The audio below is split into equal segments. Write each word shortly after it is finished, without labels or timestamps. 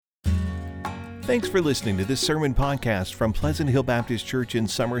Thanks for listening to this sermon podcast from Pleasant Hill Baptist Church in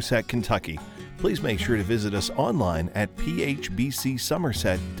Somerset, Kentucky. Please make sure to visit us online at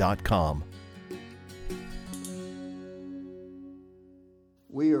phbcsomerset.com.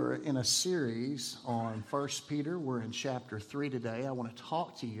 We are in a series on 1 Peter. We're in chapter 3 today. I want to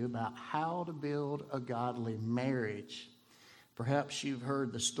talk to you about how to build a godly marriage. Perhaps you've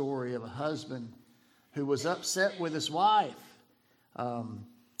heard the story of a husband who was upset with his wife.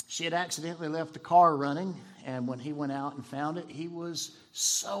 She had accidentally left the car running, and when he went out and found it, he was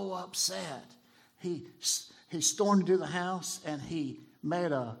so upset. He stormed into the house, and he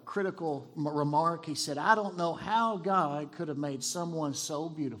made a critical remark. He said, "I don't know how God could have made someone so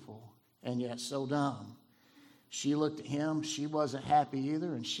beautiful and yet so dumb." She looked at him. She wasn't happy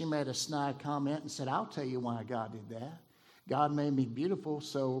either, and she made a snide comment and said, "I'll tell you why God did that. God made me beautiful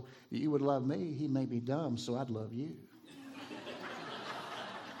so that you would love me. He made me dumb so I'd love you."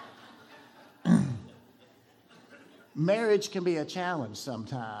 Marriage can be a challenge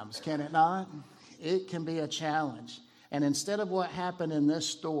sometimes, can it not? It can be a challenge. And instead of what happened in this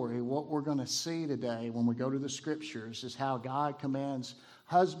story, what we're going to see today when we go to the scriptures is how God commands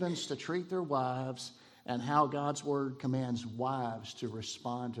husbands to treat their wives and how God's word commands wives to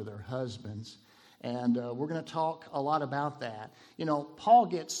respond to their husbands. And we're going to talk a lot about that. You know, Paul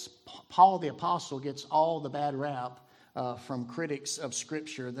the apostle gets all the bad rap from critics of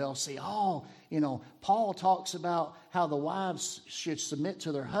Scripture. They'll say, Paul talks about how the wives should submit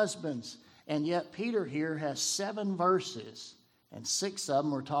to their husbands. And yet Peter here has 7 verses, and 6 of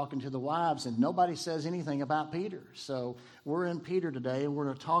them are talking to the wives, and nobody says anything about Peter. So we're in Peter today, and we're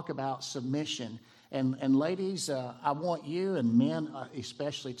going to talk about submission. And ladies, I want you, and men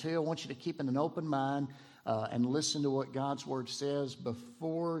especially too, I want you to keep an open mind and listen to what God's word says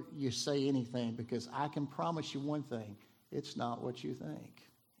before you say anything, because I can promise you one thing: it's not what you think.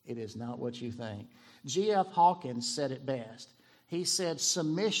 It is not what you think. G.F. Hawkins said it best. He said,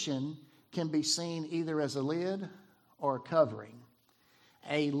 "Submission can be seen either as a lid or a covering.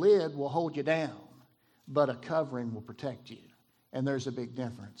 A lid will hold you down, but a covering will protect you." And there's a big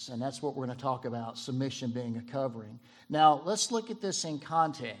difference. And that's what we're going to talk about, submission being a covering. Now, let's look at this in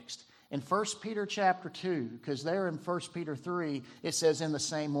context. In 1 Peter chapter 2, because there in 1 Peter 3, it says in the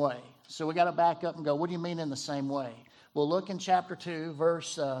same way. So we got to back up and go, what do you mean in the same way? Well, look in chapter 2,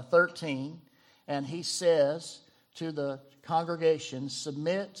 verse 13, and he says to the congregation,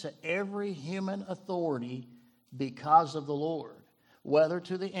 "Submit to every human authority because of the Lord, whether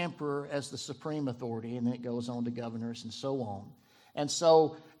to the emperor as the supreme authority," and then it goes on to governors and so on. And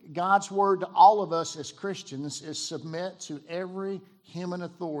so God's word to all of us as Christians is submit to every human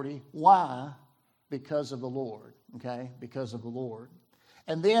authority. Why? Because of the Lord, okay? Because of the Lord.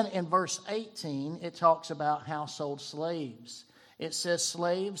 And then in verse 18, it talks about household slaves. It says,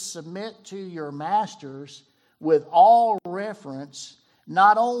 "Slaves, submit to your masters with all reference,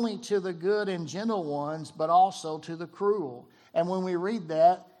 not only to the good and gentle ones, but also to the cruel." And when we read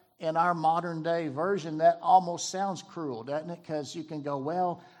that in our modern day version, that almost sounds cruel, doesn't it? Because you can go,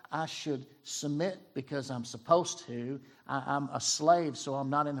 well, I should submit because I'm supposed to. I'm a slave, so I'm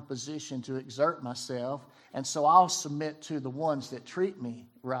not in a position to exert myself. And so I'll submit to the ones that treat me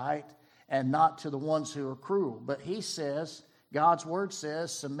right and not to the ones who are cruel. But he says, God's word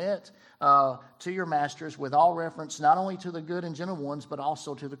says, submit to your masters with all reference, not only to the good and gentle ones, but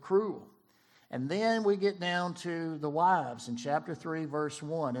also to the cruel. And then we get down to the wives in chapter 3, verse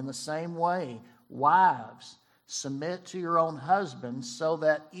 1. "In the same way, wives, submit to your own husbands, so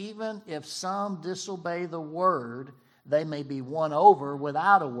that even if some disobey the word, they may be won over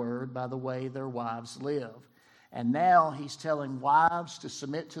without a word by the way their wives live." And now he's telling wives to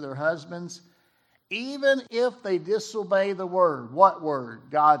submit to their husbands, even if they disobey the word. What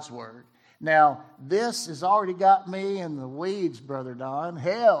word? God's word. Now, this has already got me in the weeds, Brother Don.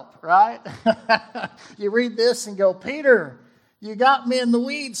 Help, right? You read this and go, "Peter, you got me in the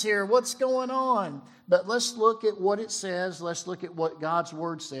weeds here. What's going on?" But let's look at what it says. Let's look at what God's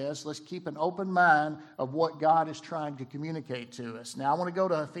word says. Let's keep an open mind of what God is trying to communicate to us. Now, I want to go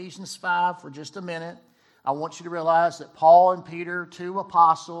to Ephesians 5 for just a minute. I want you to realize that Paul and Peter, 2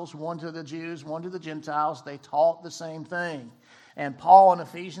 apostles, one to the Jews, one to the Gentiles, they taught the same thing. And Paul in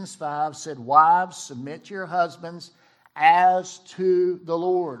Ephesians 5 said, "Wives, submit to your husbands as to the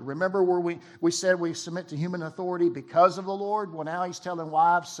Lord." Remember where we said we submit to human authority because of the Lord? Well, now he's telling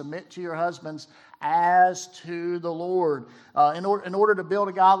wives, submit to your husbands as to the Lord. In order to build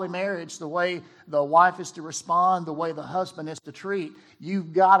a godly marriage, the way the wife is to respond, the way the husband is to treat,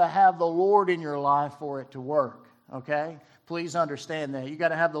 you've got to have the Lord in your life for it to work. okay? Please understand that. You got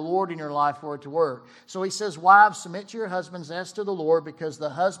to have the Lord in your life for it to work. So he says, wives, submit to your husbands as to the Lord, because the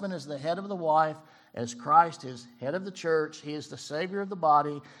husband is the head of the wife, as Christ is head of the church. He is the Savior of the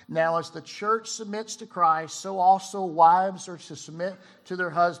body. Now, as the church submits to Christ, so also wives are to submit to their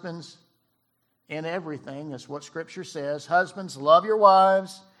husbands in everything. That's what Scripture says. Husbands, love your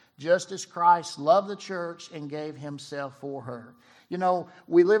wives, just as Christ loved the church and gave himself for her. You know,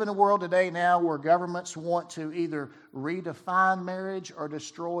 we live in a world today now where governments want to either redefine marriage or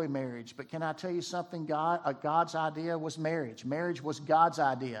destroy marriage. But can I tell you something? God's idea was marriage. Marriage was God's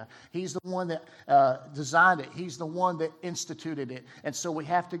idea. He's the one that designed it. He's the one that instituted it. And so we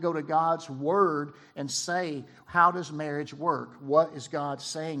have to go to God's Word and say, how does marriage work? What is God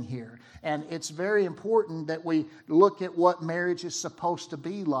saying here? And it's very important that we look at what marriage is supposed to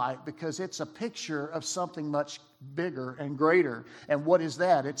be like, because it's a picture of something much bigger and greater. And what is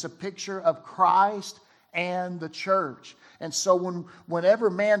that? It's a picture of Christ and the church. And so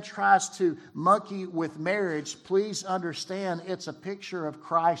whenever man tries to monkey with marriage, please understand it's a picture of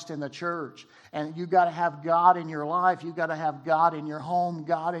Christ and the church. And you've got to have God in your life. You've got to have God in your home,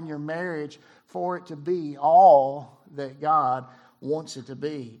 God in your marriage, for it to be all that God wants it to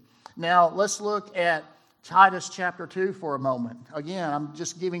be. Now, let's look at Titus chapter 2 for a moment. Again, I'm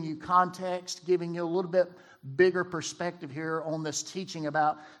just giving you context, giving you a little bit bigger perspective here on this teaching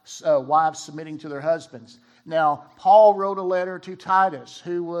about wives submitting to their husbands. Now, Paul wrote a letter to Titus,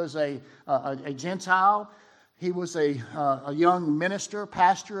 who was a Gentile. He was a young minister,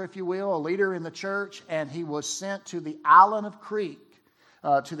 pastor, if you will, a leader in the church, and he was sent to the island of Crete.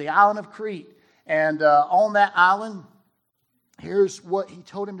 And on that island, here's what he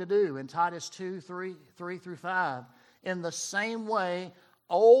told him to do in Titus 2, 3 through 5. In the same way,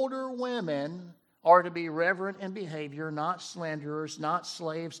 older women are to be reverent in behavior, not slanderers, not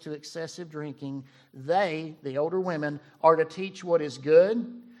slaves to excessive drinking. They, the older women, are to teach what is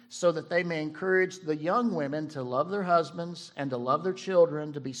good, so that they may encourage the young women to love their husbands and to love their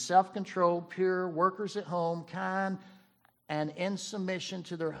children, to be self-controlled, pure, workers at home, kind, and in submission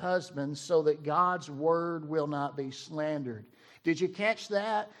to their husbands, so that God's word will not be slandered. Did you catch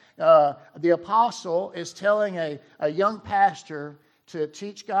that? The apostle is telling a young pastor to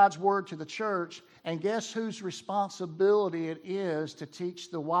teach God's word to the church, and guess whose responsibility it is to teach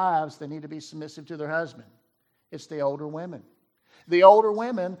the wives they need to be submissive to their husband? It's the older women. The older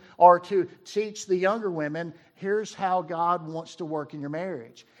women are to teach the younger women, here's how God wants to work in your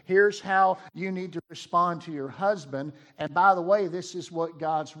marriage. Here's how you need to respond to your husband. And by the way, this is what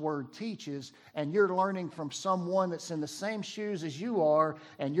God's word teaches. And you're learning from someone that's in the same shoes as you are,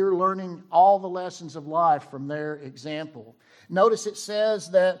 and you're learning all the lessons of life from their example. Notice it says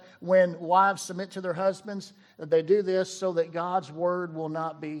that when wives submit to their husbands, they do this so that God's word will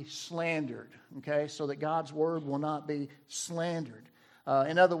not be slandered. Okay, so that God's word will not be slandered.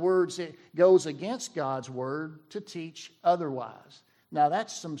 In other words, it goes against God's word to teach otherwise. Now,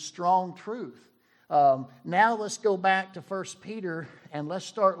 that's some strong truth. Now let's go back to 1 Peter and let's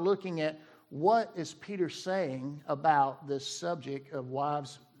start looking at what is Peter saying about this subject of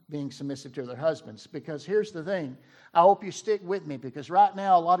wives being submissive to their husbands. Because here's the thing. I hope you stick with me, because right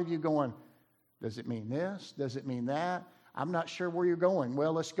now a lot of you going, does it mean this? Does it mean that? I'm not sure where you're going.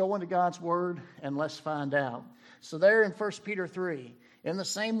 Well, let's go into God's word and let's find out. So there in 1 Peter 3, in the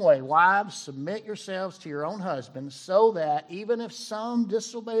same way, wives, submit yourselves to your own husbands, so that even if some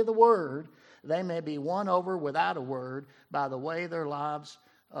disobey the word, they may be won over without a word by the way their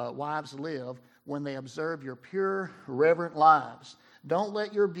wives live when they observe your pure, reverent lives. Don't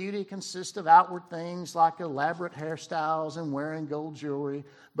let your beauty consist of outward things like elaborate hairstyles and wearing gold jewelry,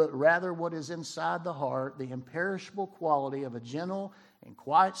 but rather what is inside the heart, the imperishable quality of a gentle and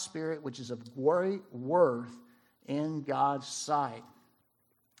quiet spirit, which is of great worth in God's sight.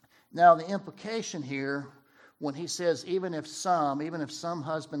 Now, the implication here, when he says, even if some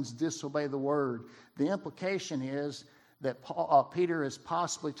husbands disobey the word, the implication is that Peter is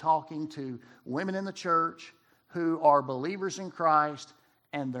possibly talking to women in the church who are believers in Christ,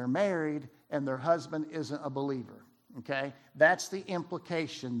 and they're married, and their husband isn't a believer. Okay? That's the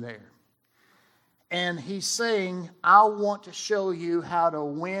implication there. And he's saying, I want to show you how to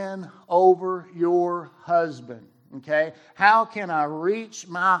win over your husband. Okay? How can I reach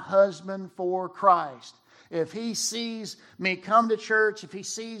my husband for Christ? If he sees me come to church, if he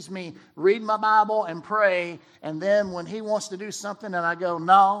sees me read my Bible and pray, and then when he wants to do something and I go,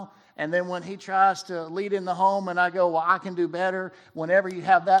 no, and then when he tries to lead in the home and I go, well, I can do better, whenever you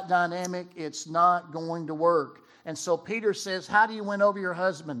have that dynamic, it's not going to work. And so Peter says, how do you win over your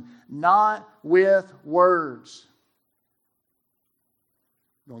husband? Not with words.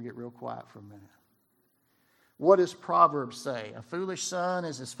 I'm going to get real quiet for a minute. What does Proverbs say? A foolish son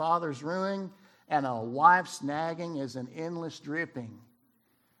is his father's ruin, and a wife's nagging is an endless dripping.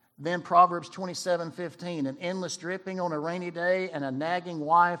 Then Proverbs 27:15, an endless dripping on a rainy day and a nagging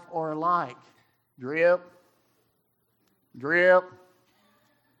wife are alike. Drip, drip,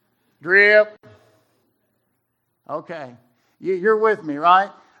 drip. Okay, you're with me,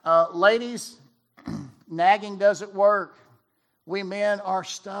 right? Ladies, nagging doesn't work. We men are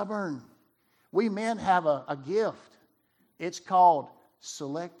stubborn. We men have a gift. It's called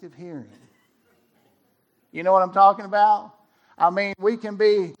selective hearing. You know what I'm talking about? I mean, we can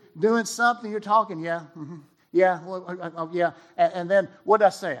be doing something, you're talking, yeah, yeah, well, yeah, and then what did I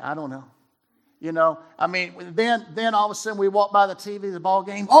say? I don't know. You know, I mean, then all of a sudden we walk by the TV, the ball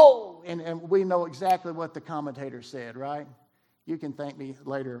game, oh, and we know exactly what the commentator said, right? You can thank me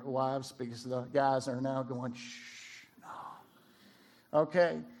later, wives, because the guys are now going, shh, no.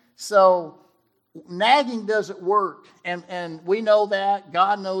 Okay, so nagging doesn't work, and we know that,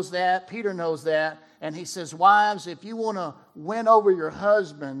 God knows that, Peter knows that, and he says, wives, if you want to win over your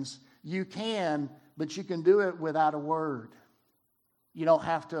husbands, you can, but you can do it without a word. You don't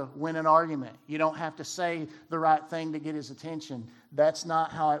have to win an argument. You don't have to say the right thing to get his attention. That's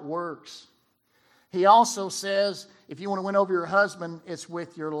not how it works. He also says, if you want to win over your husband, it's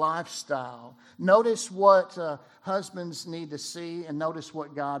with your lifestyle. Notice what husbands need to see, and notice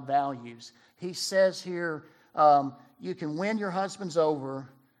what God values. He says here, you can win your husbands over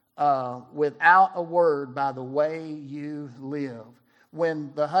without a word by the way you live.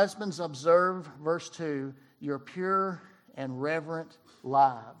 When the husbands observe, verse 2, your pure and reverent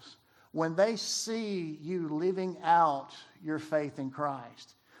lives, when they see you living out your faith in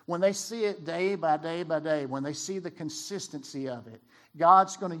Christ, when they see it day by day by day, when they see the consistency of it,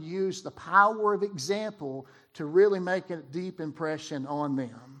 God's going to use the power of example to really make a deep impression on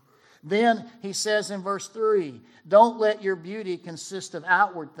them. Then he says in verse 3, don't let your beauty consist of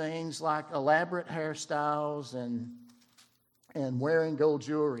outward things like elaborate hairstyles and wearing gold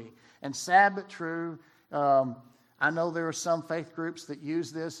jewelry. And sad but true, I know there are some faith groups that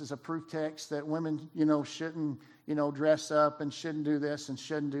use this as a proof text that women, shouldn't, dress up and shouldn't do this and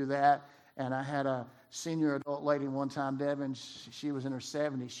shouldn't do that. And I had a senior adult lady one time, Devin, she was in her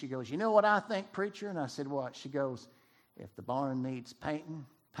 70s. She goes, you know what I think, preacher? And I said, what? She goes, if the barn needs painting,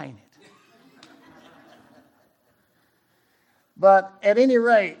 paint it. But at any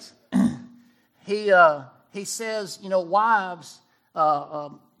rate, he says, wives,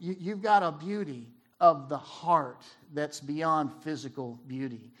 you've got a beauty of the heart that's beyond physical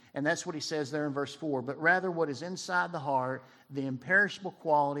beauty. And that's what he says there in verse 4. But rather what is inside the heart, the imperishable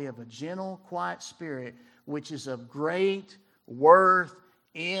quality of a gentle, quiet spirit, which is of great worth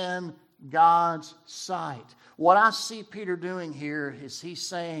in God's sight. What I see Peter doing here is he's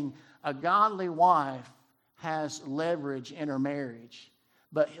saying a godly wife has leverage in her marriage.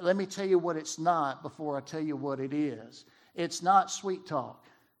 But let me tell you what it's not before I tell you what it is. It's not sweet talk,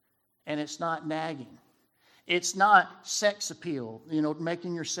 and it's not nagging. It's not sex appeal,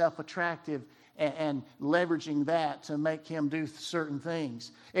 making yourself attractive and leveraging that to make him do certain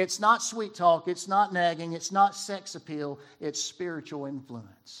things. It's not sweet talk, it's not nagging, it's not sex appeal, it's spiritual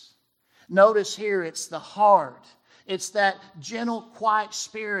influence. Notice here, it's the heart. It's that gentle, quiet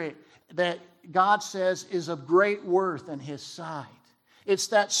spirit that God says is of great worth in His sight. It's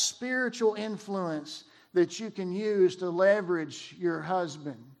that spiritual influence that you can use to leverage your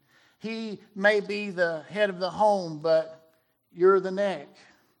husband. He may be the head of the home, but you're the neck.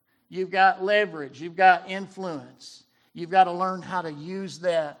 You've got leverage. You've got influence. You've got to learn how to use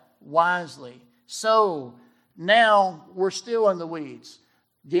that wisely. So now we're still in the weeds.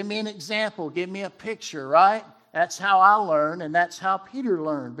 Give me an example. Give me a picture, right? That's how I learn, and that's how Peter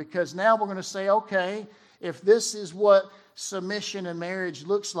learned. Because now we're going to say, okay, if this is what submission and marriage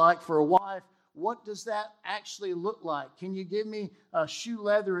looks like for a wife, what does that actually look like? Can you give me a shoe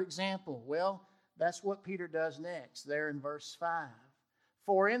leather example? Well, that's what Peter does next, there in verse 5.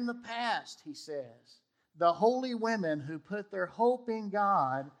 For in the past, he says, the holy women who put their hope in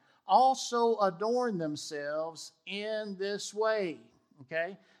God also adorn themselves in this way,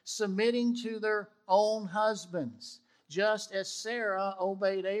 okay? Submitting to their own husbands, just as Sarah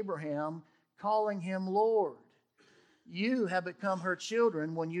obeyed Abraham, calling him Lord. You have become her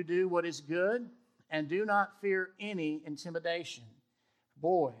children when you do what is good and do not fear any intimidation.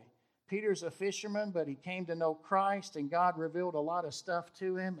 Boy, Peter's a fisherman, but he came to know Christ, and God revealed a lot of stuff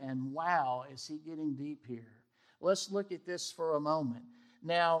to him, and wow, is he getting deep here. Let's look at this for a moment.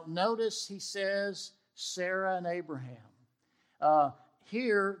 Now, notice he says Sarah and Abraham.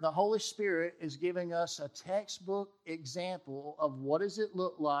 Here, the Holy Spirit is giving us a textbook example of what does it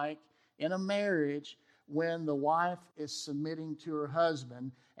look like in a marriage when the wife is submitting to her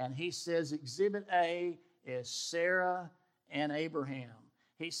husband. And he says Exhibit A is Sarah and Abraham.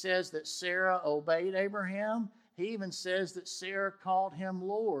 He says that Sarah obeyed Abraham. He even says that Sarah called him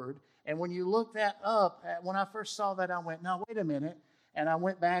Lord. And when you look that up, when I first saw that, I went, now, wait a minute. And I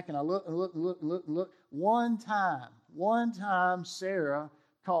went back and I looked and looked and looked and looked and looked. One time Sarah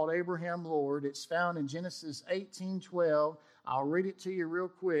called Abraham Lord. It's found in Genesis 18:12. I'll read it to you real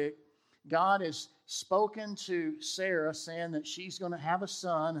quick. God has spoken to Sarah saying that she's going to have a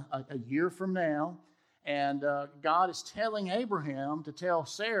son a year from now. And God is telling Abraham to tell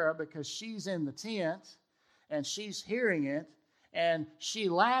Sarah because she's in the tent and she's hearing it. And she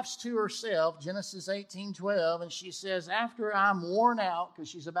laughs to herself, Genesis 18:12, and she says, after I'm worn out, because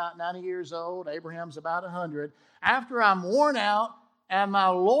she's about 90 years old, Abraham's about 100, after I'm worn out and my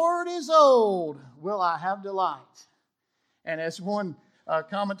Lord is old, will I have delight? And as one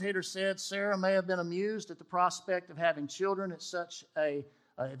commentator said, Sarah may have been amused at the prospect of having children at such an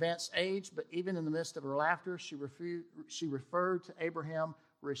advanced age, but even in the midst of her laughter, she referred to Abraham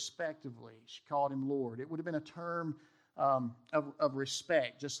respectively. She called him Lord. It would have been a term of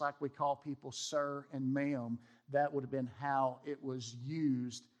respect, just like we call people sir and ma'am. That would have been how it was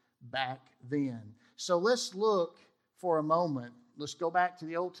used back then. So let's look for a moment. Let's go back to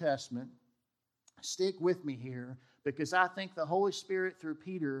the Old Testament. Stick with me here, because I think the Holy Spirit through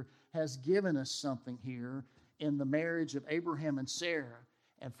Peter has given us something here in the marriage of Abraham and Sarah.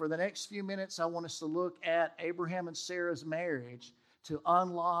 And for the next few minutes, I want us to look at Abraham and Sarah's marriage to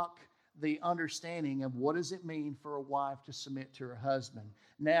unlock the understanding of what does it mean for a wife to submit to her husband.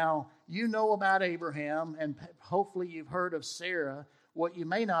 Now, you know about Abraham, and hopefully you've heard of Sarah. What you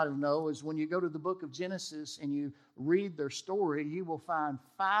may not have known is when you go to the book of Genesis and you read their story, you will find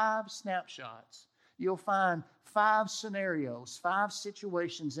 5 snapshots. You'll find 5 scenarios, 5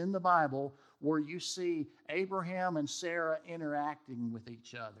 situations in the Bible where you see Abraham and Sarah interacting with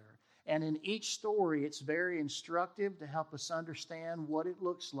each other. And in each story, it's very instructive to help us understand what it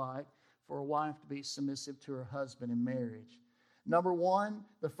looks like for a wife to be submissive to her husband in marriage. Number 1,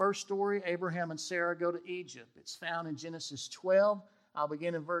 the first story, Abraham and Sarah go to Egypt. It's found in Genesis 12. I'll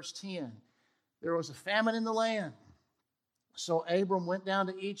begin in verse 10. There was a famine in the land. So Abram went down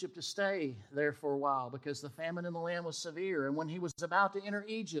to Egypt to stay there for a while because the famine in the land was severe. And when he was about to enter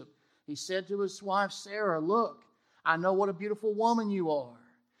Egypt, he said to his wife Sarah, "Look, I know what a beautiful woman you are.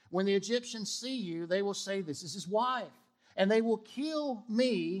 When the Egyptians see you, they will say, 'This is his wife.' And they will kill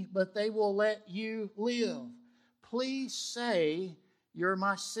me, but they will let you live. Please say you're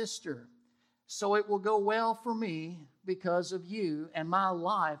my sister. So it will go well for me because of you, and my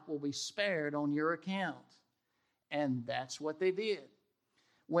life will be spared on your account." And that's what they did.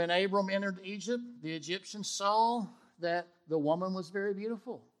 When Abram entered Egypt, the Egyptians saw that the woman was very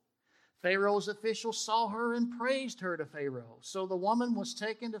beautiful. Pharaoh's officials saw her and praised her to Pharaoh. So the woman was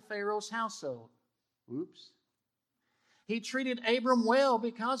taken to Pharaoh's household. Oops. He treated Abram well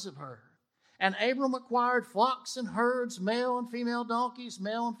because of her. And Abram acquired flocks and herds, male and female donkeys,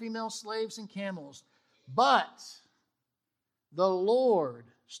 male and female slaves and camels. But the Lord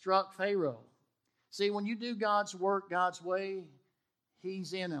struck Pharaoh. See, when you do God's work God's way,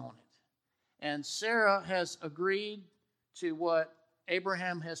 He's in on it. And Sarah has agreed to what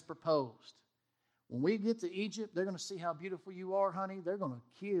Abraham has proposed. When we get to Egypt, they're going to see how beautiful you are, honey. They're going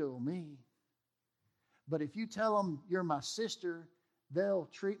to kill me. But if you tell them you're my sister, they'll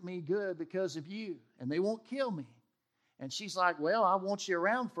treat me good because of you, and they won't kill me. And she's like, well, I want you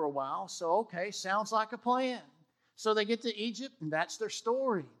around for a while, so okay, sounds like a plan. So they get to Egypt, and that's their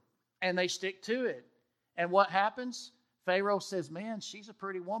story, and they stick to it. And what happens? Pharaoh says, man, she's a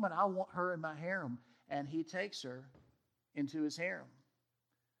pretty woman. I want her in my harem. And he takes her into his harem.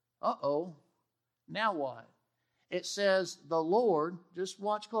 Uh-oh. Now what? It says the Lord, just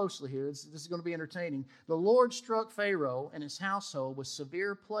watch closely here, this is going to be entertaining. The Lord struck Pharaoh and his household with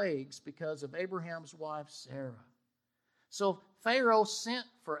severe plagues because of Abraham's wife Sarah. So Pharaoh sent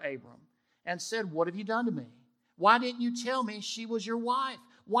for Abram and said, what have you done to me? Why didn't you tell me she was your wife?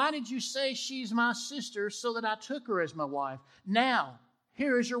 Why did you say she's my sister so that I took her as my wife? Now,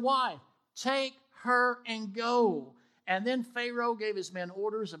 here is your wife. Take her and go. And then Pharaoh gave his men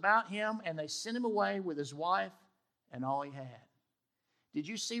orders about him, and they sent him away with his wife and all he had. Did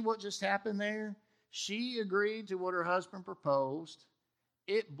you see what just happened there? She agreed to what her husband proposed.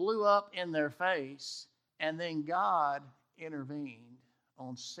 It blew up in their face, and then God intervened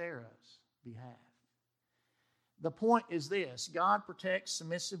on Sarah's behalf. The point is this: God protects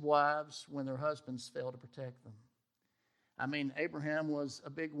submissive wives when their husbands fail to protect them. I mean, Abraham was a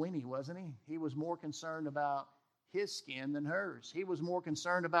big weenie, wasn't he? He was more concerned about his skin than hers. He was more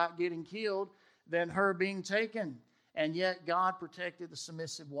concerned about getting killed than her being taken. And yet God protected the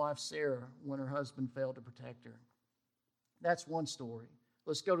submissive wife Sarah when her husband failed to protect her. That's one story.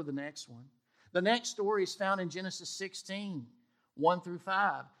 Let's go to the next one. The next story is found in Genesis 16, 1 through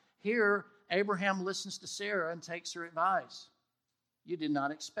 5. Here, Abraham listens to Sarah and takes her advice. You did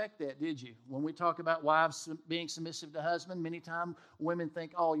not expect that, did you? When we talk about wives being submissive to husband, many times women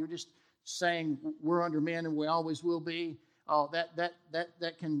think, oh, you're just saying we're under men and we always will be. Oh,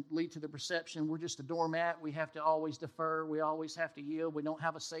 that can lead to the perception we're just a doormat. We have to always defer. We always have to yield. We don't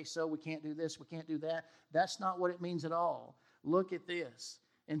have a say-so. We can't do this. We can't do that. That's not what it means at all. Look at this.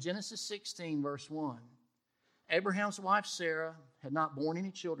 In Genesis 16, verse 1, Abraham's wife Sarah had not borne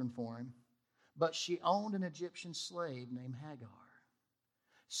any children for him, but she owned an Egyptian slave named Hagar.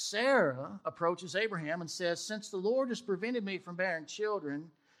 Sarah approaches Abraham and says, since the Lord has prevented me from bearing children,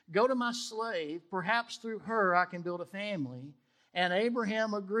 go to my slave. Perhaps through her I can build a family. And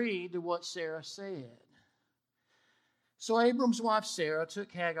Abraham agreed to what Sarah said. So Abram's wife Sarah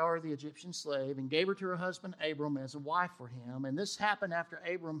took Hagar, the Egyptian slave, and gave her to her husband Abram as a wife for him. And this happened after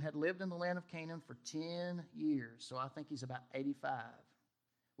Abram had lived in the land of Canaan for 10 years. So I think he's about 85,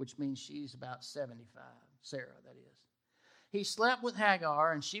 which means she's about 75. Sarah, that is. He slept with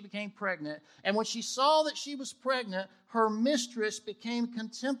Hagar, and she became pregnant. And when she saw that she was pregnant, her mistress became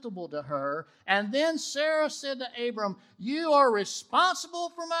contemptible to her. And then Sarah said to Abram, you are responsible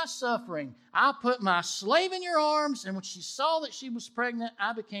for my suffering. I put my slave in your arms, and when she saw that she was pregnant,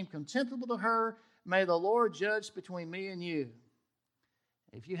 I became contemptible to her. May the Lord judge between me and you.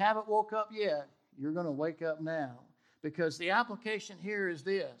 If you haven't woke up yet, you're going to wake up now. Because the application here is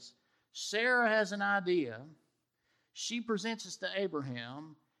this. Sarah has an idea. She presents it to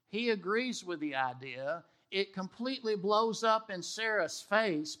Abraham. He agrees with the idea. It completely blows up in Sarah's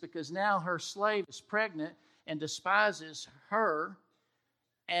face because now her slave is pregnant and despises her.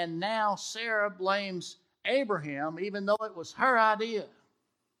 And now Sarah blames Abraham even though it was her idea.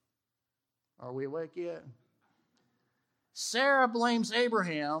 Are we awake yet? Sarah blames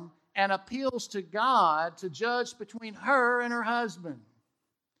Abraham and appeals to God to judge between her and her husband.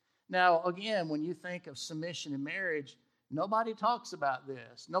 Now, again, when you think of submission in marriage, nobody talks about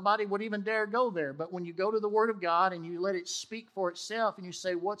this. Nobody would even dare go there. But when you go to the Word of God and you let it speak for itself and you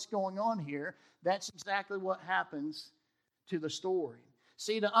say, what's going on here? That's exactly what happens to the story.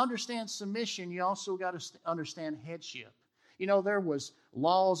 See, to understand submission, you also got to understand headship. You know, there was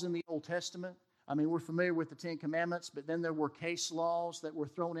laws in the Old Testament. I mean, we're familiar with the Ten Commandments, but then there were case laws that were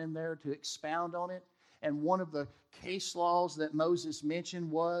thrown in there to expound on it. And one of the case laws that Moses mentioned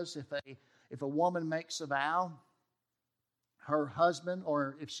was if a woman makes a vow, her husband,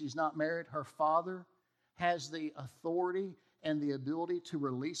 or if she's not married, her father has the authority and the ability to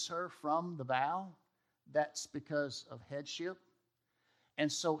release her from the vow. That's because of headship.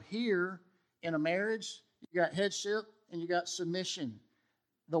 And so here in a marriage, you got headship and you got submission.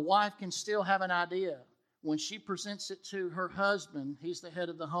 The wife can still have an idea. When she presents it to her husband, he's the head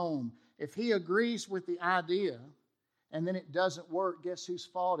of the home. If he agrees with the idea and then it doesn't work, guess whose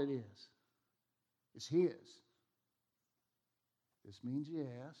fault it is? It's his. This means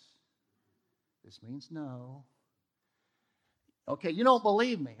yes. This means no. Okay, you don't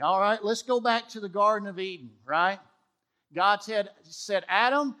believe me. All right, let's go back to the Garden of Eden, right? God said,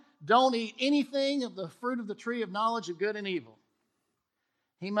 Adam, don't eat anything of the fruit of the tree of knowledge of good and evil.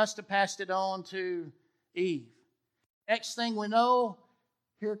 He must have passed it on to Eve. Next thing we know,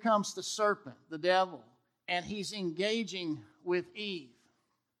 here comes the serpent, the devil, and he's engaging with Eve.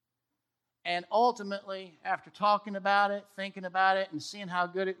 And ultimately, after talking about it, thinking about it, and seeing how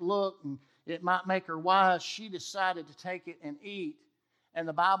good it looked, and it might make her wise, she decided to take it and eat. And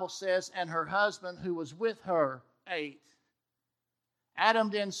the Bible says, and her husband who was with her ate. Adam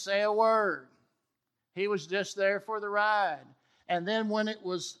didn't say a word. He was just there for the ride. And then when it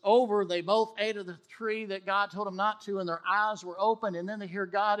was over, they both ate of the tree that God told them not to, and their eyes were open. And then they hear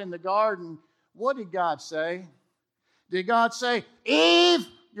God in the garden. What did God say? Did God say, Eve,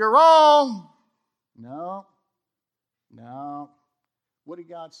 you're wrong? No. What did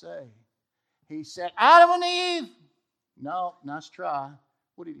God say? He said, Adam and Eve. No, nice try.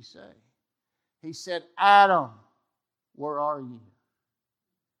 What did he say? He said, Adam, where are you?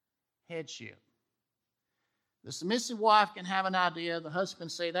 Headship. The submissive wife can have an idea. The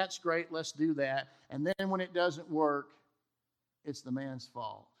husband say, that's great, let's do that. And then when it doesn't work, it's the man's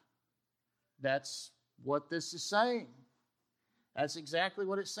fault. That's what this is saying. That's exactly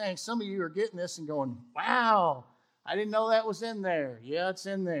what it's saying. Some of you are getting this and going, wow, I didn't know that was in there. Yeah, it's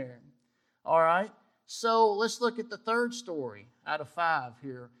in there. All right. So let's look at the third story out of 5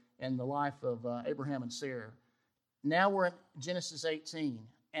 here in the life of Abraham and Sarah. Now we're in Genesis 18.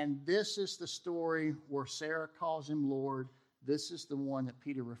 And this is the story where Sarah calls him Lord. This is the one that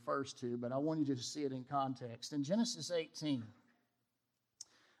Peter refers to, but I wanted you to see it in context. In Genesis 18,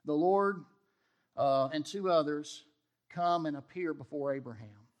 the Lord and two others come and appear before Abraham.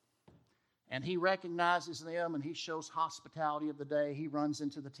 And he recognizes them and he shows hospitality of the day. He runs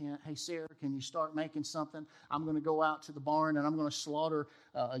into the tent. Hey, Sarah, can you start making something? I'm going to go out to the barn and I'm going to slaughter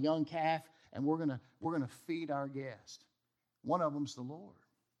a young calf and we're going to feed our guest. One of them's the Lord.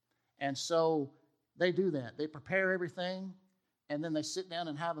 And so they do that. They prepare everything and then they sit down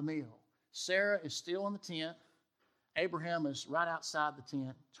and have a meal. Sarah is still in the tent. Abraham is right outside the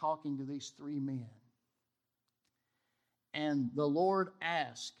tent talking to these three men. And the Lord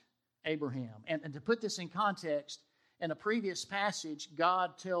asked Abraham, and to put this in context, in a previous passage,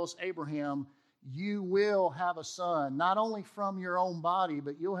 God tells Abraham, you will have a son, not only from your own body,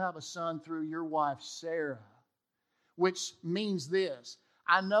 but you'll have a son through your wife, Sarah, which means this.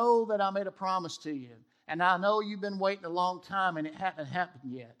 I know that I made a promise to you, and I know you've been waiting a long time and it hasn't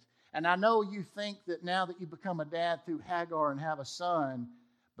happened yet. And I know you think that now that you become a dad through Hagar and have a son,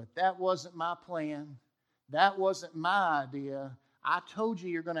 but that wasn't my plan. That wasn't my idea. I told you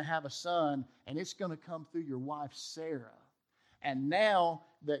you're going to have a son, and it's going to come through your wife, Sarah. And now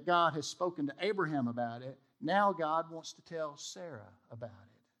that God has spoken to Abraham about it, now God wants to tell Sarah about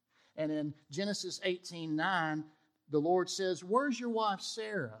it. And in Genesis 18:9, the Lord says, where's your wife,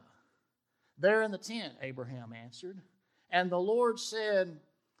 Sarah? There in the tent, Abraham answered. And the Lord said,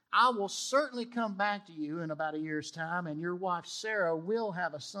 I will certainly come back to you in about a year's time, and your wife, Sarah, will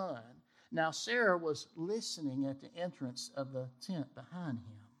have a son. Now, Sarah was listening at the entrance of the tent behind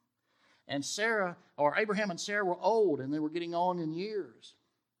him. And Abraham and Sarah were old, and they were getting on in years.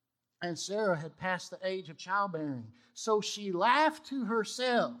 And Sarah had passed the age of childbearing. So she laughed to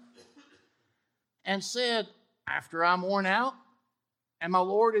herself and said, after I'm worn out and my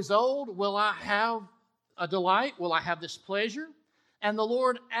Lord is old, will I have a delight? Will I have this pleasure? And the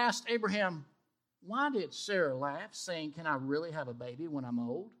Lord asked Abraham, why did Sarah laugh, saying, can I really have a baby when I'm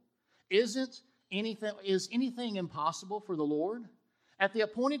old? Is anything impossible for the Lord? At the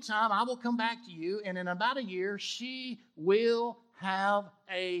appointed time, I will come back to you, and in about a year, she will have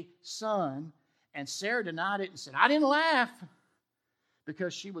a son. And Sarah denied it and said, I didn't laugh,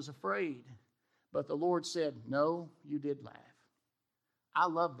 because she was afraid. But the Lord said, no, you did laugh. I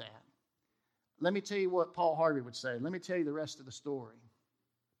love that. Let me tell you what Paul Harvey would say. Let me tell you the rest of the story.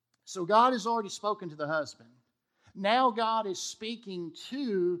 So God has already spoken to the husband. Now God is speaking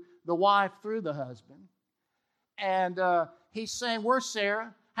to the wife through the husband. And he's saying, where's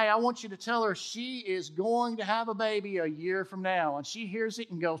Sarah? Hey, I want you to tell her she is going to have a baby a year from now. And she hears it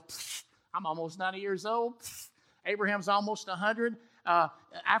and goes, I'm almost 90 years old. Abraham's almost 100.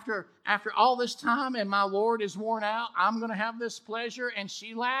 After all this time and my Lord is worn out, I'm going to have this pleasure. And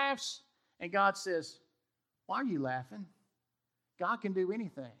she laughs. And God says, why are you laughing? God can do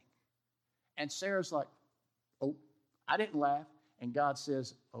anything. And Sarah's like, oh, I didn't laugh. And God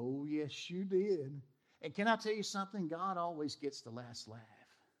says, oh, yes, you did. And can I tell you something? God always gets the last laugh.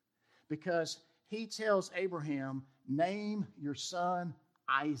 Because he tells Abraham, name your son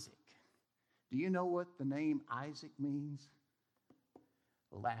Isaac. Do you know what the name Isaac means?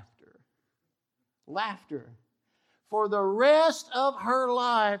 Laughter. Laughter. For the rest of her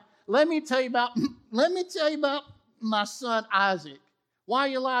life, let me tell you about my son Isaac. Why are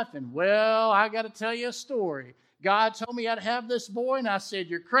you laughing? Well, I got to tell you a story. God told me I'd have this boy, and I said,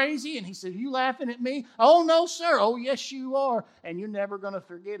 you're crazy. And he said, you laughing at me? Oh, no, sir. Oh, yes, you are. And you're never going to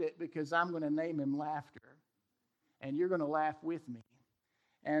forget it, because I'm going to name him Laughter. And you're going to laugh with me.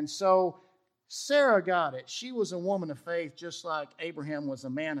 And so Sarah got it. She was a woman of faith, just like Abraham was a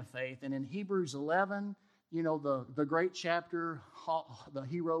man of faith. And in Hebrews 11, you know, the great chapter, the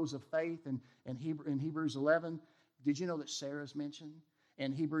heroes of faith, and in Hebrews 11, did you know that Sarah's mentioned?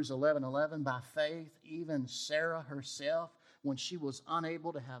 In Hebrews 11:11, by faith, even Sarah herself, when she was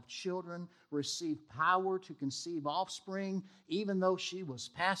unable to have children, received power to conceive offspring, even though she was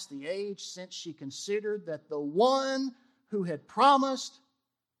past the age, since she considered that the one who had promised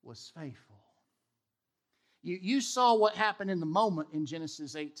was faithful. You saw what happened in the moment in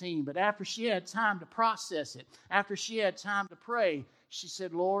Genesis 18, but after she had time to process it, after she had time to pray, she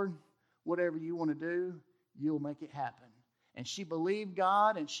said, Lord, whatever you want to do, you'll make it happen. And she believed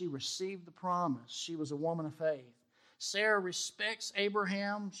God, and she received the promise. She was a woman of faith. Sarah respects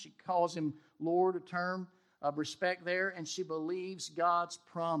Abraham. She calls him Lord, a term of respect there, and she believes God's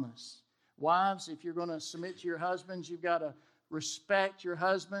promise. Wives, if you're going to submit to your husbands, you've got to respect your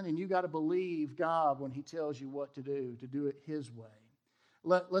husband, and you've got to believe God when he tells you what to do it his way.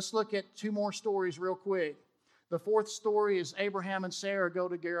 Let's look at two more stories real quick. The fourth story is Abraham and Sarah go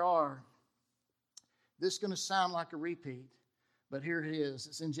to Gerar. This is going to sound like a repeat, but here it is.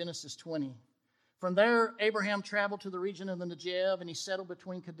 It's in Genesis 20. From there, Abraham traveled to the region of the Negev, and he settled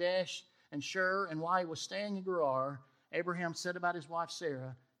between Kadesh and Shur. And while he was staying in Gerar, Abraham said about his wife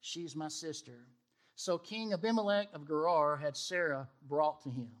Sarah, "She's my sister." So King Abimelech of Gerar had Sarah brought to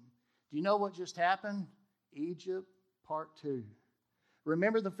him. Do you know what just happened? Egypt, part 2.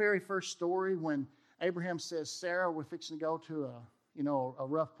 Remember the very first story when Abraham says, "Sarah, we're fixing to go to a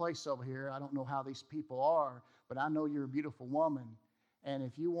rough place over here. I don't know how these people are, but I know you're a beautiful woman. And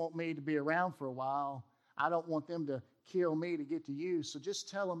if you want me to be around for a while, I don't want them to kill me to get to you. So just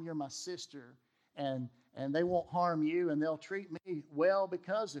tell them you're my sister, and they won't harm you, and they'll treat me well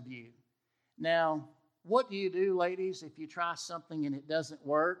because of you." Now, what do you do, ladies, if you try something and it doesn't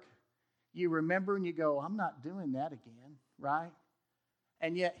work? You remember and you go, "I'm not doing that again," right?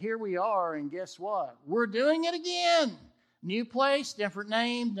 And yet here we are, and guess what? We're doing it again. New place, different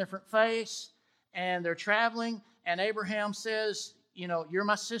name, different face, and they're traveling, and Abraham says, "You're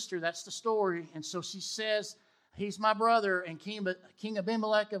my sister." That's the story. And so she says, "He's my brother." And King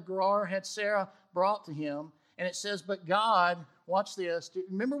Abimelech of Gerar had Sarah brought to him. And it says, but God, watch this.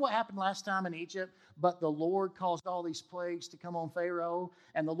 Remember what happened last time in Egypt? But the Lord caused all these plagues to come on Pharaoh,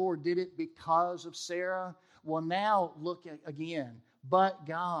 and the Lord did it because of Sarah. Well, now look again. But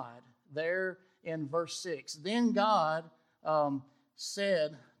God, there in verse 6. Then God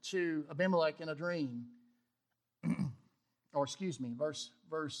said to Abimelech in a dream, verse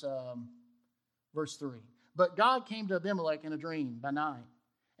 3. But God came to Abimelech in a dream by night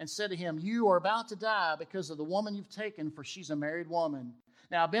and said to him, "You are about to die because of the woman you've taken, for she's a married woman."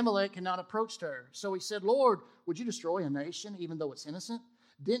 Now Abimelech had not approached her. So he said, "Lord, would you destroy a nation even though it's innocent?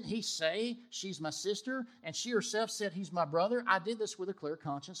 Didn't he say she's my sister?" And she herself said, "He's my brother. I did this with a clear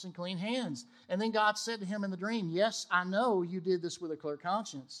conscience and clean hands." And then God said to him in the dream, "Yes, I know you did this with a clear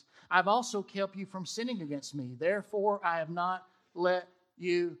conscience. I've also kept you from sinning against me. Therefore, I have not let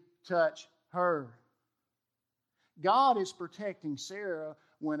you touch her." God is protecting Sarah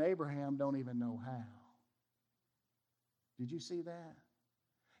when Abraham don't even know how. Did you see that?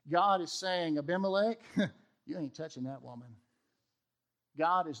 God is saying, Abimelech, you ain't touching that woman.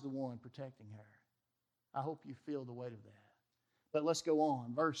 God is the one protecting her. I hope you feel the weight of that. But let's go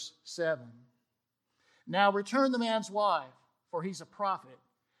on. Verse 7. Now return the man's wife, for he's a prophet,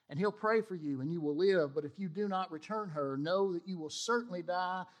 and he'll pray for you, and you will live. But if you do not return her, know that you will certainly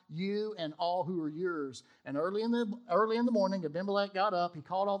die, you and all who are yours. And early in the morning, Abimelech got up. He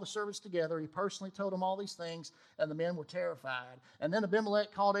called all the servants together. He personally told them all these things, and the men were terrified. And then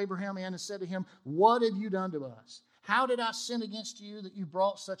Abimelech called Abraham in and said to him, "What have you done to us? How did I sin against you that you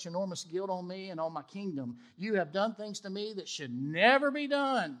brought such enormous guilt on me and on my kingdom? You have done things to me that should never be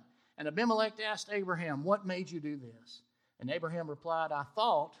done." And Abimelech asked Abraham, "What made you do this?" And Abraham replied, "I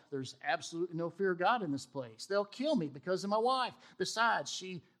thought there's absolutely no fear of God in this place. They'll kill me because of my wife. Besides,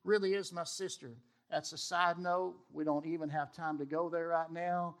 she really is my sister." That's a side note. We don't even have time to go there right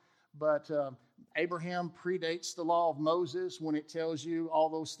now. But Abraham predates the law of Moses when it tells you all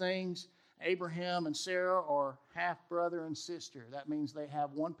those things. Abraham and Sarah are half brother and sister. That means they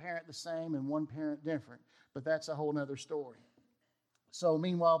have one parent the same and one parent different. But that's a whole other story. So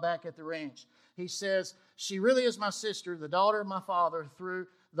meanwhile, back at the ranch, he says, "She really is my sister, the daughter of my father,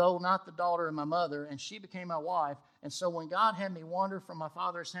 though not the daughter of my mother, and she became my wife. And so when God had me wander from my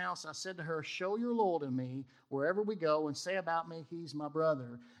father's house, I said to her, 'Show your loyalty to me wherever we go, and say about me, he's my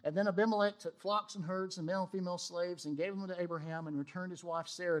brother.' And then Abimelech took flocks and herds and male and female slaves and gave them to Abraham and returned his wife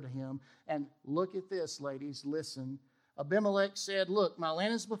Sarah to him." And look at this, ladies, listen. Abimelech said, "Look, my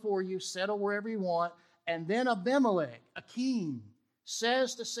land is before you, settle wherever you want." And then Abimelech, a king,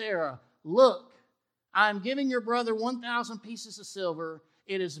 says to Sarah, "Look, I'm giving your brother 1,000 pieces of silver.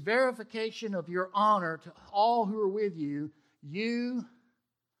 It is verification of your honor to all who are with you. You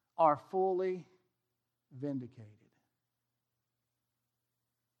are fully vindicated."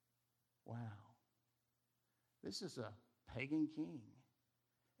 Wow. This is a pagan king,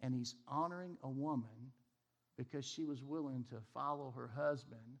 and he's honoring a woman because she was willing to follow her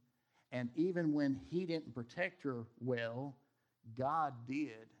husband. And even when he didn't protect her well, God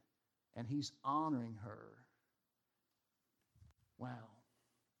did, and he's honoring her. Wow.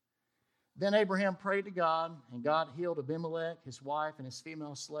 Then Abraham prayed to God, and God healed Abimelech, his wife, and his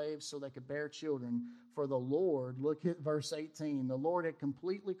female slaves so they could bear children. For the Lord, look at verse 18, the Lord had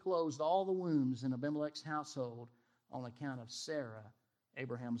completely closed all the wombs in Abimelech's household on account of Sarah,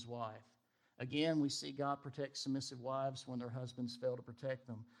 Abraham's wife. Again, we see God protect submissive wives when their husbands fail to protect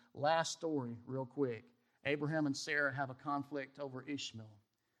them. Last story, real quick. Abraham and Sarah have a conflict over Ishmael.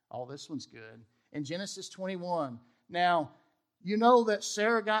 Oh, this one's good. in Genesis 21. Now, you know that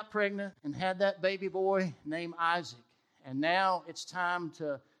Sarah got pregnant and had that baby boy named Isaac. And now it's time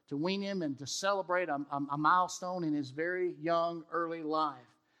to wean him and to celebrate a milestone in his very young, early life.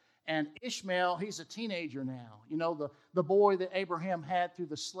 And Ishmael, he's a teenager now. You know, the boy that Abraham had through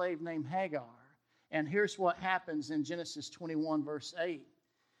the slave named Hagar. And here's what happens in Genesis 21, verse 8.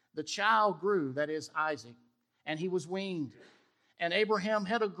 The child grew, that is Isaac, and he was weaned. And Abraham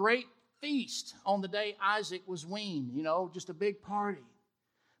had a great feast on the day Isaac was weaned, you know, just a big party.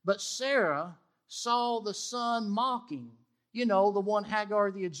 But Sarah saw the son mocking, you know, the one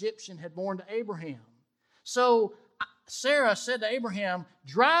Hagar the Egyptian had born to Abraham. So Sarah said to Abraham,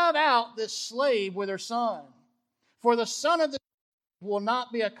 drive out this slave with her son, for the son of the will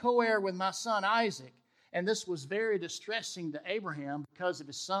not be a co-heir with my son Isaac. And this was very distressing to Abraham because of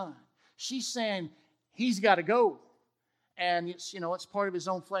his son. She's saying, he's got to go. And it's, you know, it's part of his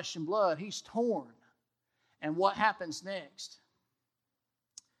own flesh and blood. He's torn. And what happens next?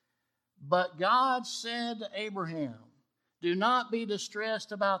 But God said to Abraham, do not be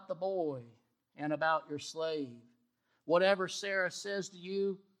distressed about the boy and about your slave. Whatever Sarah says to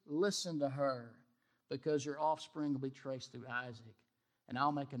you, listen to her, because your offspring will be traced through Isaac. And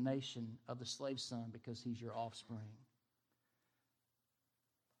I'll make a nation of the slave son because he's your offspring.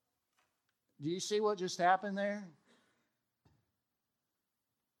 Do you see what just happened there?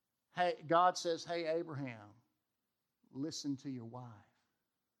 Hey, God says, hey, Abraham, listen to your wife.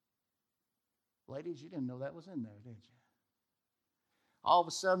 Ladies, you didn't know that was in there, did you? All of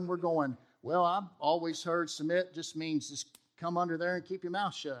a sudden we're going, well, I've always heard submit just means just come under there and keep your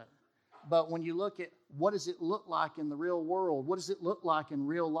mouth shut. But when you look at what does it look like in the real world, what does it look like in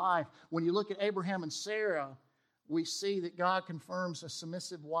real life, when you look at Abraham and Sarah, we see that God confirms a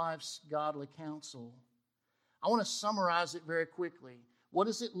submissive wife's godly counsel. I want to summarize it very quickly. What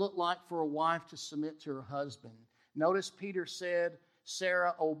does it look like for a wife to submit to her husband? Notice Peter said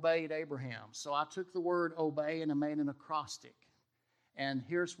Sarah obeyed Abraham. So I took the word obey and I made an acrostic. And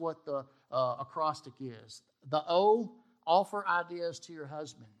here's what the acrostic is. The O, offer ideas to your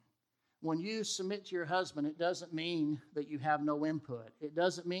husband. When you submit to your husband, it doesn't mean that you have no input. It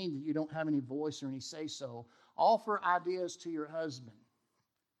doesn't mean that you don't have any voice or any say-so. Offer ideas to your husband.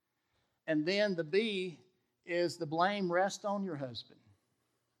 And then the B is the blame rests on your husband.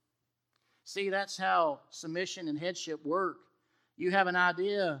 See, that's how submission and headship work. You have an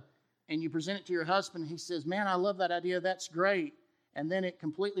idea and you present it to your husband. He says, man, I love that idea. That's great. And then it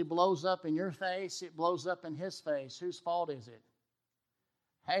completely blows up in your face. It blows up in his face. Whose fault is it?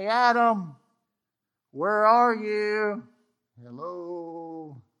 Hey, Adam, where are you?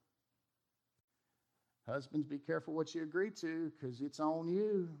 Hello. Husbands, be careful what you agree to because it's on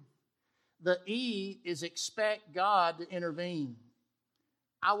you. The E is expect God to intervene.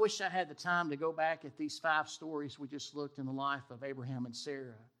 I wish I had the time to go back at these 5 stories we just looked in the life of Abraham and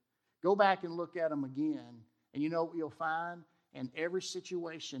Sarah. Go back and look at them again. And you know what you'll find? In every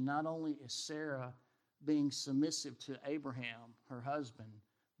situation, not only is Sarah being submissive to Abraham, her husband,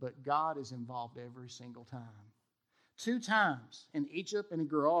 but God is involved every single time. 2 times in Egypt and in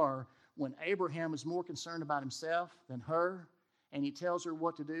Gerar, when Abraham is more concerned about himself than her, and he tells her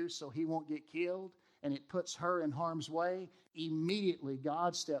what to do so he won't get killed, and it puts her in harm's way, immediately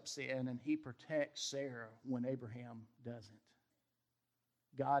God steps in and he protects Sarah when Abraham doesn't.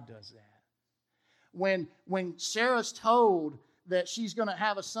 God does that. When Sarah's told that she's going to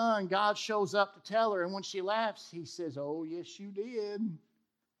have a son, God shows up to tell her, and when she laughs, he says, oh, yes, you did,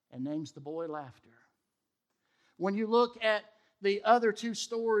 and names the boy Laughter. When you look at the other 2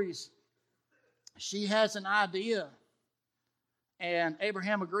 stories, she has an idea, and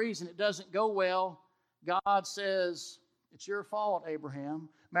Abraham agrees, and it doesn't go well. God says, it's your fault, Abraham.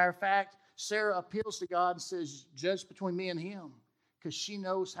 Matter of fact, Sarah appeals to God and says, judge between me and him, because she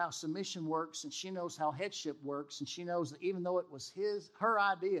knows how submission works, and she knows how headship works, and she knows that even though it was her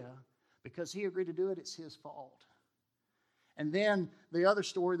idea, because he agreed to do it, it's his fault. And then the other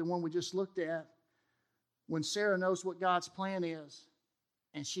story, the one we just looked at, when Sarah knows what God's plan is,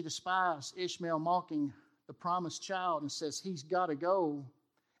 and she despises Ishmael mocking the promised child and says he's got to go,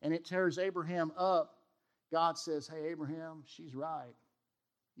 and it tears Abraham up, God says, hey, Abraham, she's right.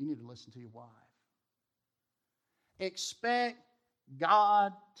 You need to listen to your wife. Expect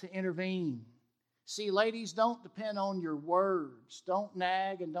God to intervene. See, ladies, don't depend on your words. Don't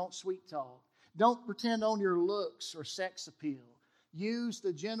nag and don't sweet talk. Don't pretend on your looks or sex appeal. Use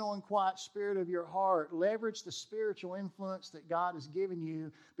the gentle and quiet spirit of your heart. Leverage the spiritual influence that God has given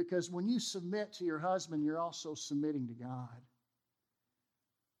you, because when you submit to your husband, you're also submitting to God.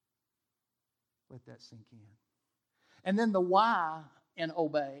 Let that sink in. And then the Y in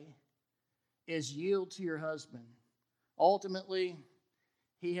obey is yield to your husband. Ultimately,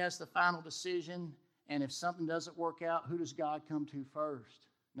 he has the final decision, and if something doesn't work out, who does God come to first?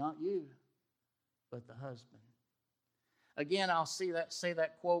 Not you, but the husband. Again, I'll say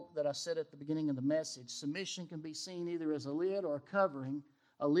that quote that I said at the beginning of the message. Submission can be seen either as a lid or a covering.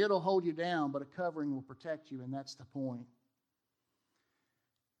 A lid will hold you down, but a covering will protect you, and that's the point.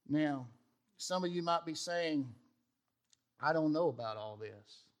 Now, some of you might be saying, I don't know about all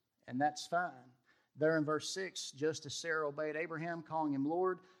this, and that's fine. There in verse 6, just as Sarah obeyed Abraham, calling him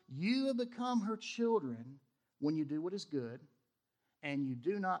Lord, you have become her children when you do what is good, and you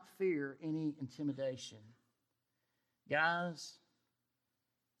do not fear any intimidation. Guys,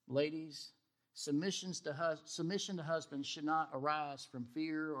 ladies, submission to husbands should not arise from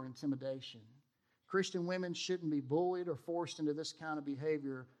fear or intimidation. Christian women shouldn't be bullied or forced into this kind of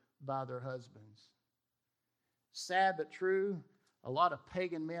behavior by their husbands. Sad but true, a lot of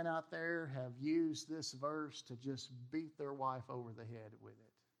pagan men out there have used this verse to just beat their wife over the head with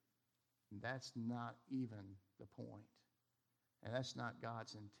it. And that's not even the point. And that's not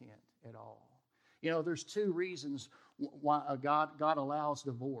God's intent at all. You know, there's two reasons why God allows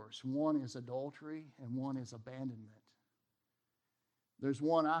divorce. One is adultery and one is abandonment. There's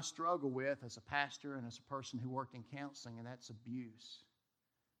one I struggle with as a pastor and as a person who worked in counseling, and that's abuse.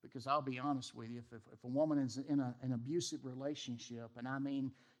 Because I'll be honest with you, if a woman is in an abusive relationship, and I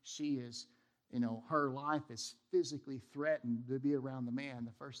mean she is, her life is physically threatened to be around the man,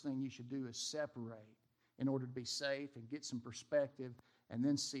 the first thing you should do is separate in order to be safe and get some perspective and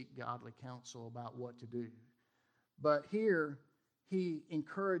then seek godly counsel about what to do. But here, he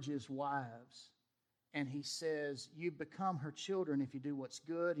encourages wives, and he says, you become her children if you do what's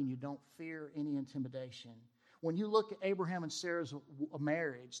good and you don't fear any intimidation. When you look at Abraham and Sarah's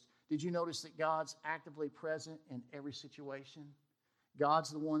marriage, did you notice that God's actively present in every situation? God's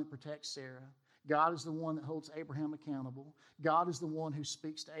the one that protects Sarah. God is the one that holds Abraham accountable. God is the one who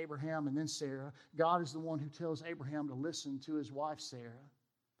speaks to Abraham and then Sarah. God is the one who tells Abraham to listen to his wife Sarah.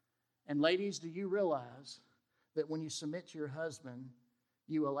 And ladies, do you realize that when you submit to your husband,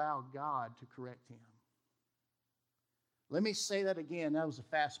 you allow God to correct him? Let me say that again. That was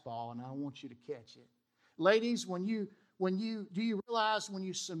a fastball, and I want you to catch it. Ladies, do you realize when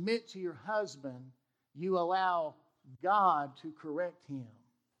you submit to your husband, you allow God to correct him?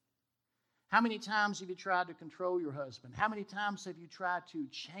 How many times have you tried to control your husband? How many times have you tried to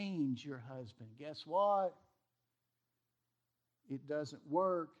change your husband? Guess what? It doesn't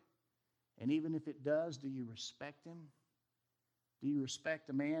work. And even if it does, do you respect him? Do you respect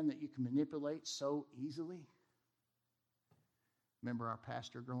a man that you can manipulate so easily? Remember our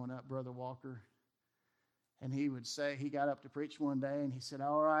pastor growing up, Brother Walker? And he would say, he got up to preach one day and he said,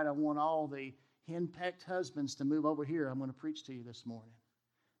 all right, I want all the henpecked husbands to move over here. I'm going to preach to you this morning.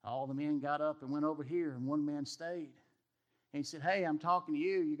 All the men got up and went over here, and one man stayed. And he said, hey, I'm talking to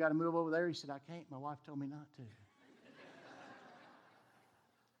you. You got to move over there. He said, I can't. My wife told me not to.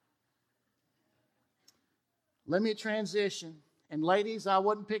 Let me transition. And ladies, I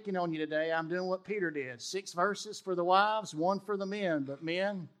wasn't picking on you today. I'm doing what Peter did. 6 verses for the wives, 1 for the men. But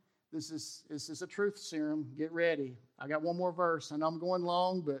men, this is a truth serum. Get ready. I got one more verse. I know I'm going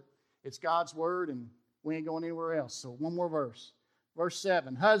long, but it's God's word, and we ain't going anywhere else. So one more verse. Verse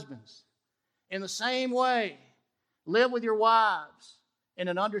 7, husbands, in the same way, live with your wives in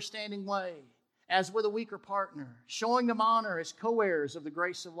an understanding way, as with a weaker partner, showing them honor as co-heirs of the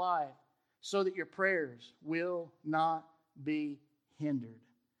grace of life, so that your prayers will not be hindered.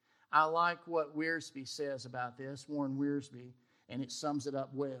 I like what Wiersbe says about this, Warren Wiersbe, and it sums it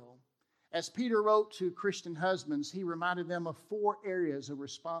up well. As Peter wrote to Christian husbands, he reminded them of 4 areas of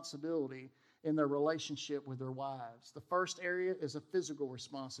responsibility in their relationship with their wives. The first area is a physical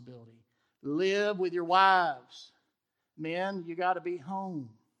responsibility. Live with your wives. Men, you got to be home.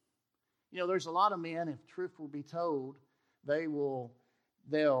 There's a lot of men, if truth will be told, they'll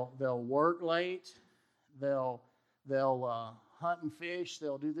work late, they'll hunt and fish,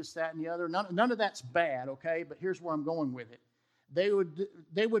 they'll do this, that, and the other. None of that's bad, okay? But here's where I'm going with it.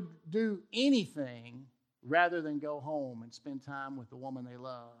 They would do anything rather than go home and spend time with the woman they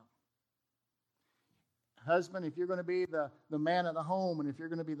love. Husband, if you're going to be the man of the home, and if you're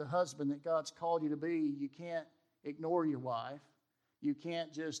going to be the husband that God's called you to be, you can't ignore your wife. You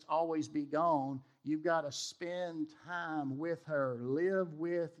can't just always be gone. You've got to spend time with her. Live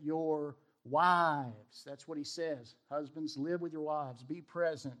with your wives. That's what he says. Husbands, live with your wives. Be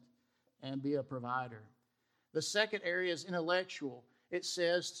present and be a provider. The second area is intellectual. It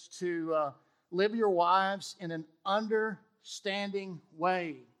says to live your wives in an understanding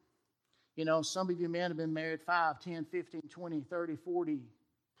way. Some of you men have been married 5, 10, 15, 20, 30, 40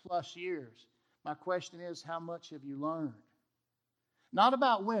 plus years. My question is, how much have you learned? Not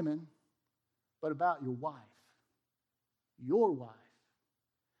about women, but about your wife. Your wife.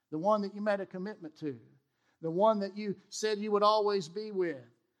 The one that you made a commitment to. The one that you said you would always be with.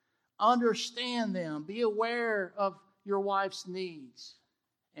 Understand them. Be aware of your wife's needs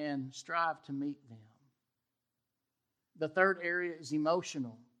and strive to meet them. The third area is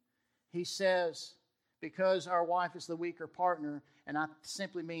emotional. He says, because our wife is the weaker partner, and I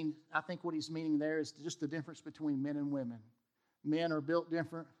think what he's meaning there is just the difference between men and women. Men are built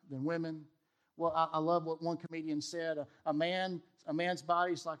different than women. Well, I love what one comedian said. A man's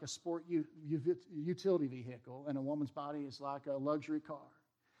body is like a sport utility vehicle, and a woman's body is like a luxury car.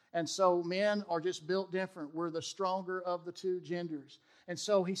 And so men are just built different. We're the stronger of the two genders. And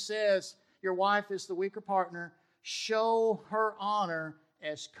so he says, your wife is the weaker partner. Show her honor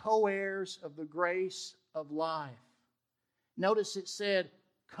as co-heirs of the grace of life. Notice it said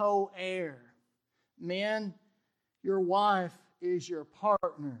co-heir. Men, your wife is your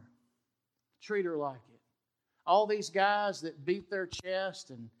partner. Treat her like it. All these guys that beat their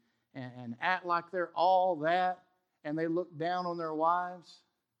chest and act like they're all that, and they look down on their wives,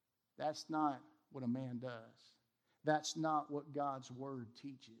 that's not what a man does. That's not what God's Word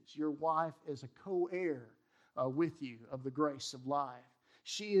teaches. Your wife is a co-heir with you of the grace of life.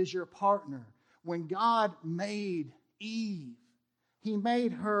 She is your partner. When God made Eve, He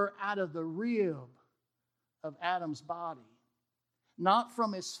made her out of the rib of Adam's body. Not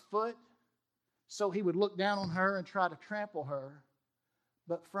from his foot, so he would look down on her and try to trample her,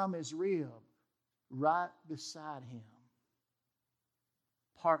 but from his rib, right beside him.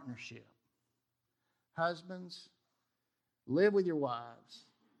 Partnership. Husbands, live with your wives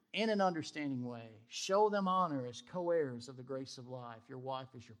in an understanding way. Show them honor as co-heirs of the grace of life. Your wife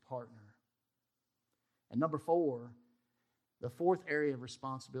is your partner. And number 4, the fourth area of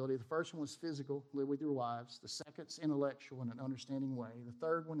responsibility. The first one was physical, live with your wives. The second's intellectual in an understanding way. The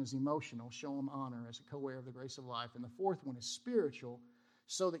third one is emotional, show them honor as a co-heir of the grace of life. And the fourth one is spiritual,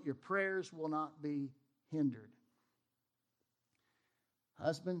 so that your prayers will not be hindered.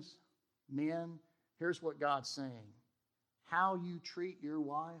 Husbands, men, here's what God's saying. How you treat your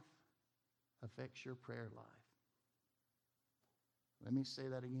wife affects your prayer life. Let me say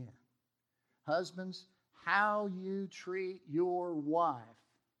that again. Husbands, how you treat your wife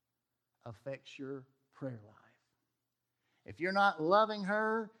affects your prayer life. If you're not loving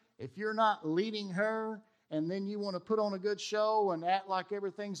her, if you're not leading her, and then you want to put on a good show and act like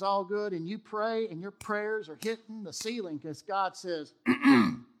everything's all good, and you pray and your prayers are hitting the ceiling because God says,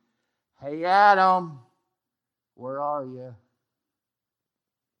 hey, Adam, where are you?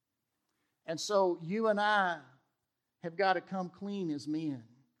 And so you and I have got to come clean as men.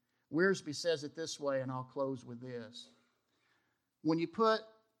 Wiersbe says it this way, and I'll close with this. When you put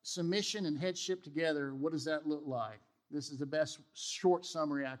submission and headship together, what does that look like? This is the best short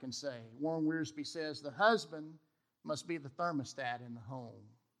summary I can say. Warren Wiersbe says the husband must be the thermostat in the home.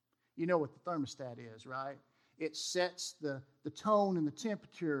 You know what the thermostat is, right? It sets the tone and the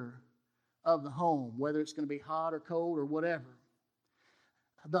temperature of the home, whether it's going to be hot or cold or whatever.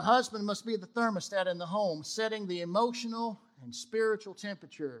 The husband must be the thermostat in the home, setting the emotional and spiritual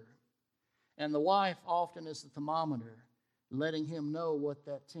temperature. And the wife often is the thermometer, letting him know what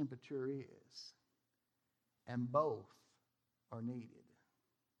that temperature is. And both are needed.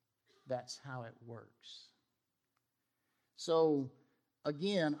 That's how it works. So,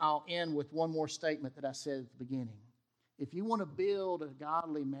 again, I'll end with one more statement that I said at the beginning. If you want to build a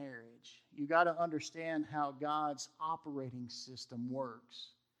godly marriage, you got to understand how God's operating system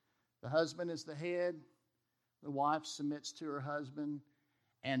works. The husband is the head, the wife submits to her husband,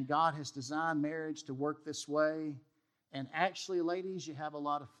 and God has designed marriage to work this way. And actually, ladies, you have a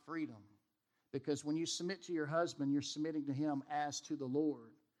lot of freedom. Because when you submit to your husband, you're submitting to him as to the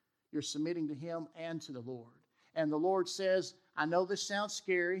Lord. You're submitting to him and to the Lord. And the Lord says, I know this sounds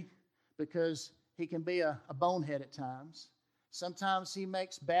scary because he can be a bonehead at times. Sometimes he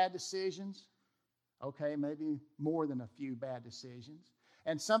makes bad decisions. Okay, maybe more than a few bad decisions.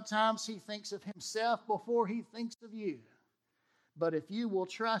 And sometimes he thinks of himself before he thinks of you. But if you will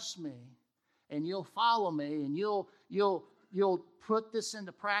trust me and you'll follow me and you'll put this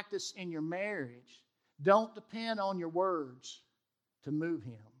into practice in your marriage, don't depend on your words to move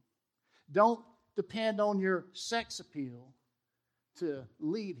him. Don't depend on your sex appeal to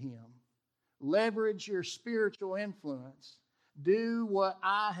lead him. Leverage your spiritual influence. Do what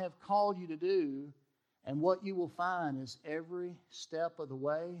I have called you to do, and what you will find is every step of the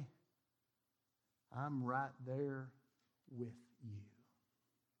way, I'm right there with you.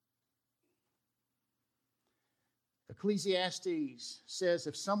 Ecclesiastes says,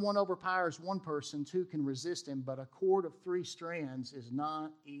 if someone overpowers one person, two can resist him, but a cord of 3 strands is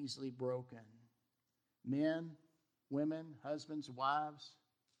not easily broken. Men, women, husbands, wives,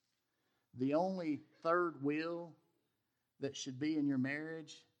 the only third wheel that should be in your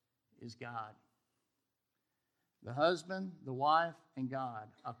marriage is God. The husband, the wife, and God.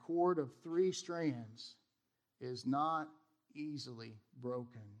 A cord of 3 strands is not easily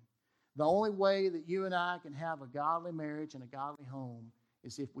broken. The only way that you and I can have a godly marriage and a godly home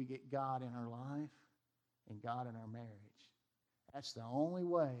is if we get God in our life and God in our marriage. That's the only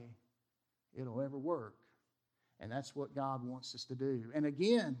way it'll ever work. And that's what God wants us to do. And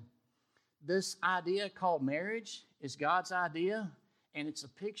again, this idea called marriage is God's idea, and it's a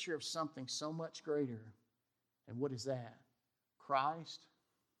picture of something so much greater. And what is that? Christ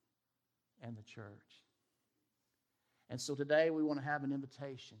and the church. And so today we want to have an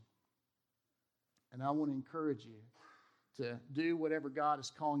invitation. And I want to encourage you to do whatever God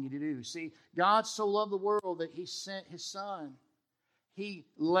is calling you to do. See, God so loved the world that He sent His Son. He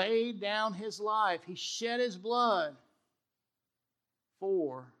laid down His life. He shed His blood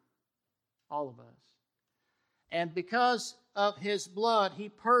for all of us. And because of His blood, He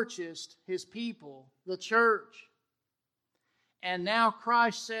purchased His people, the church. And now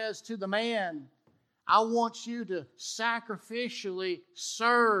Christ says to the man, I want you to sacrificially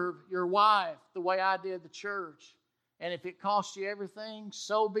serve your wife the way I did the church. And if it costs you everything,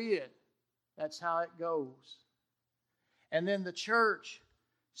 so be it. That's how it goes. And then the church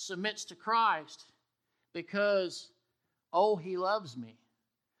submits to Christ because, oh, He loves me.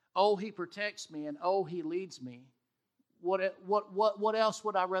 Oh, He protects me. And oh, He leads me. What else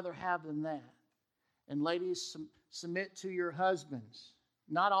would I rather have than that? And ladies, submit to your husbands.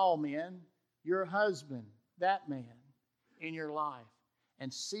 Not all men. Your husband, that man, in your life.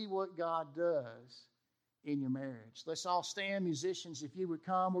 And see what God does in your marriage. Let's all stand, musicians, if you would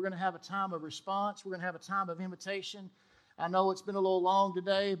come. We're going to have a time of response. We're going to have a time of invitation. I know it's been a little long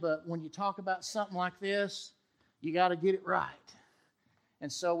today, but when you talk about something like this, you got to get it right.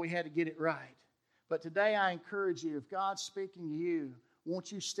 And so we had to get it right. But today I encourage you, if God's speaking to you,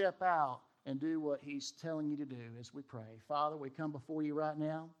 won't you step out and do what He's telling you to do as we pray. Father, we come before you right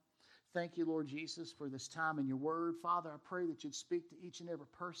now. Thank you, Lord Jesus, for this time in your word. Father, I pray that you'd speak to each and every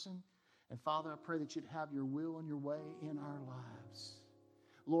person. And Father, I pray that you'd have your will and your way in our lives.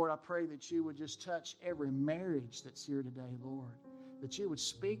 Lord, I pray that you would just touch every marriage that's here today, Lord. That you would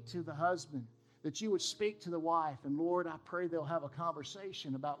speak to the husband, that you would speak to the wife. And Lord, I pray they'll have a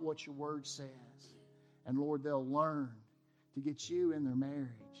conversation about what your word says. And Lord, they'll learn to get you in their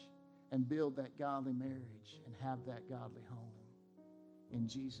marriage and build that godly marriage and have that godly home. In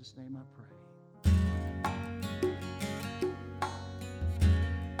Jesus' name I pray.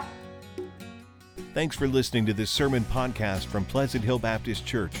 Thanks for listening to this sermon podcast from Pleasant Hill Baptist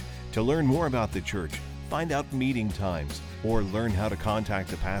Church. To learn more about the church, find out meeting times, or learn how to contact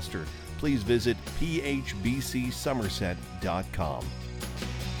the pastor, please visit phbcsomerset.com.